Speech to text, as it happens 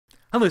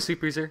Hello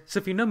Superuser. So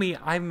if you know me,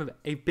 I'm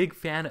a big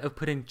fan of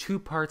putting 2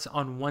 parts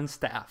on one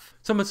staff.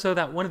 So much so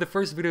that one of the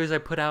first videos I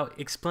put out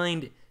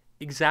explained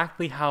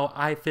exactly how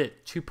I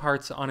fit 2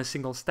 parts on a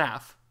single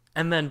staff,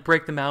 and then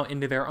break them out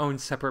into their own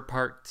separate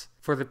parts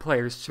for the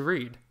players to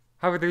read.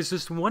 However, there's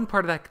just one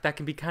part of that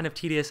can be kind of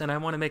tedious, and I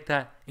want to make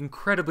that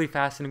incredibly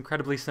fast and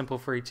incredibly simple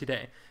for you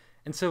today.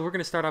 And so we're going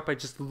to start off by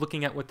just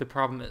looking at what the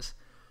problem is.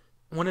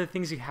 One of the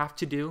things you have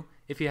to do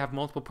if you have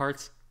multiple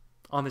parts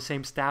on the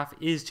same staff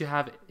is to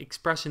have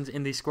expressions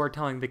in the score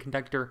telling the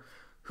conductor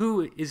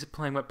who is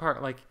playing what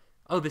part. Like,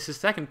 oh, this is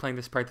second playing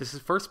this part, this is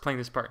first playing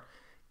this part,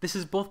 this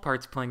is both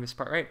parts playing this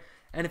part, right?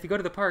 And if you go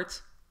to the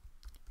parts,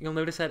 you'll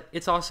notice that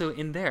it's also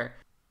in there.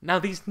 Now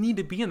these need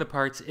to be in the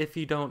parts if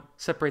you don't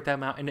separate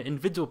them out into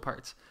individual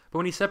parts. But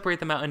when you separate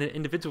them out into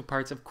individual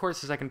parts, of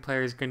course the second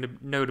player is going to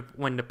know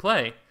when to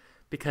play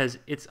because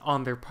it's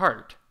on their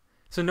part.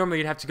 So normally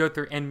you'd have to go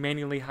through and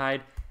manually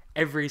hide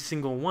every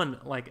single one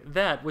like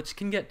that, which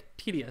can get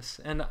tedious,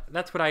 and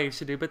that's what I used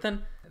to do. But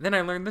then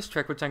I learned this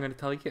trick, which I'm going to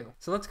tell you.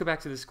 So let's go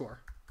back to the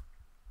score.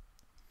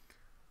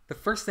 The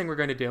first thing we're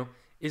going to do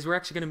is we're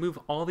actually going to move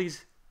all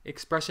these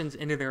expressions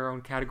into their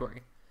own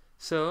category.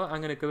 So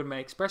I'm going to go to my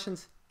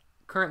expressions.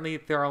 Currently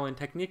they're all in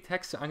technique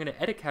text, so I'm going to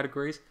edit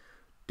categories,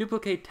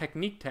 duplicate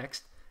technique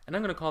text, and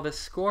I'm going to call this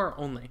score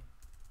only,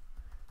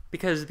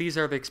 because these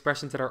are the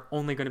expressions that are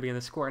only going to be in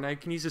the score. And I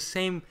can use the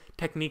same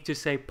technique to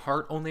say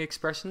part only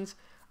expressions.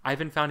 I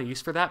haven't found a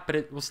use for that, but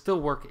it will still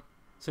work.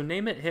 So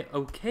name it, hit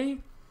OK,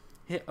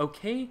 and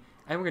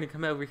we're going to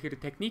come over here to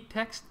technique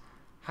text,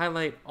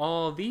 highlight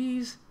all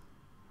these,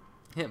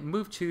 hit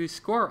move to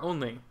score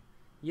only.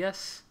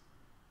 Yes,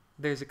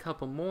 there's a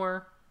couple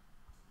more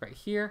right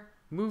here.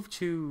 Move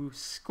to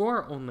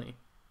score only.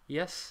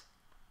 Yes.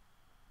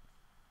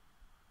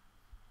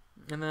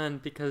 And then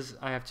because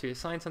I have to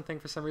assign something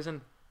for some reason,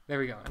 there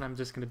we go, and I'm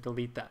just going to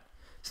delete that.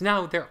 So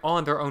now they're all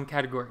in their own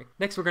category.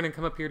 Next we're going to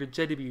come up here to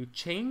JW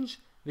change.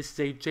 This is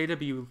a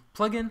JW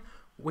plugin,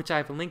 which I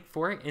have a link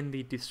for in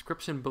the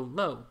description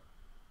below.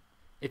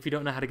 If you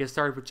don't know how to get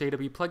started with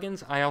JW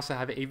plugins, I also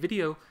have a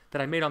video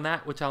that I made on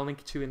that, which I'll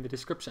link to in the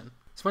description.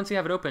 So once you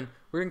have it open,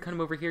 we're going to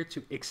come over here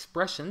to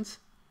expressions,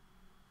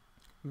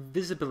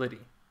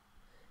 visibility.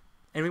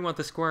 And we want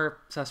the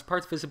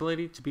score/parts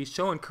visibility to be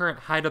show in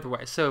current, hide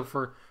otherwise. So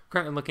for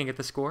currently looking at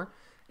the score,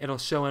 it'll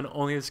show in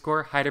only the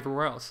score, hide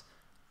everywhere else.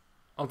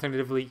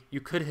 Alternatively,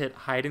 you could hit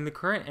hide in the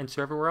current and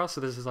show everywhere else.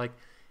 So this is like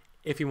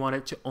if you want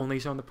it to only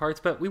show in the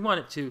parts, but we want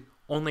it to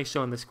only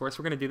show in the score. So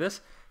we're going to do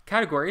this.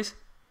 Categories,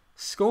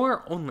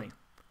 score only.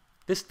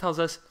 This tells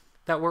us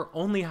that we're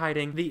only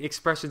hiding the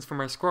expressions from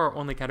our score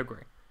only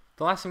category.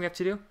 The last thing we have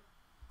to do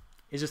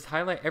is just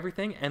highlight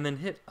everything and then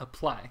hit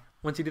apply.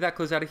 Once you do that,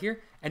 close out of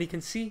here, and you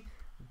can see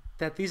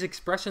that these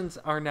expressions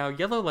are now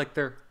yellow, like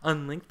they're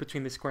unlinked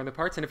between the score and the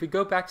parts. And if we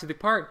go back to the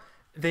part,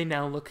 they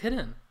now look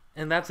hidden.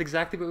 And that's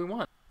exactly what we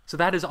want. So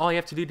that is all you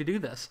have to do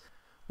this.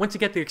 Once you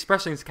get the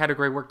expressions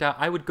category worked out,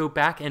 I would go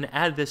back and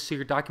add this to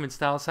your document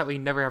style so that way you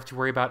never have to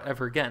worry about it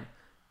ever again.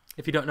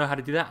 If you don't know how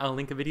to do that, I'll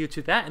link a video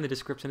to that in the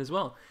description as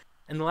well.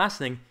 And the last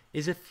thing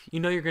is, if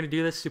you know you're going to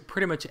do this to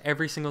pretty much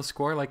every single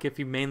score, like if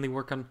you mainly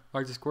work on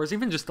larger scores,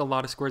 even just a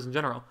lot of scores in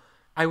general,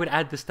 I would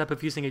add the step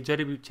of using a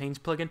JW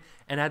change plugin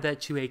and add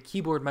that to a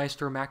keyboard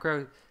maestro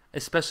macro,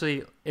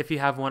 especially if you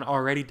have one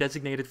already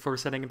designated for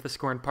setting up the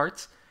score and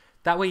parts.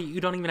 That way you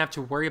don't even have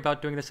to worry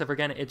about doing this ever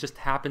again. It just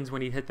happens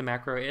when you hit the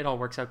macro. It all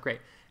works out great.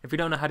 If you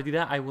don't know how to do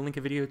that, I will link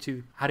a video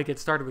to how to get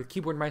started with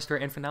Keyboard Maestro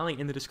and Finale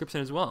in the description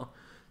as well.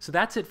 So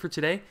that's it for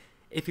today.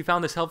 If you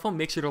found this helpful,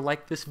 make sure to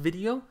like this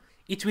video.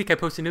 Each week I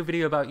post a new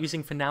video about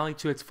using Finale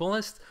to its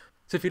fullest.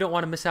 So if you don't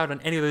want to miss out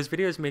on any of those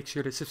videos, make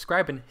sure to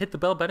subscribe and hit the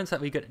bell button so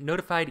that we get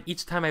notified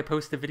each time I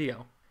post a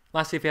video.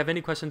 Lastly, if you have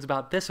any questions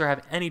about this or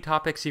have any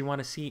topics you want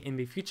to see in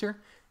the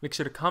future, make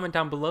sure to comment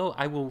down below.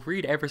 I will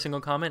read every single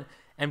comment,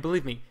 and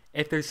believe me,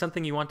 if there's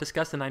something you want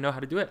discussed and I know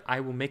how to do it, I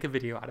will make a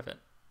video out of it.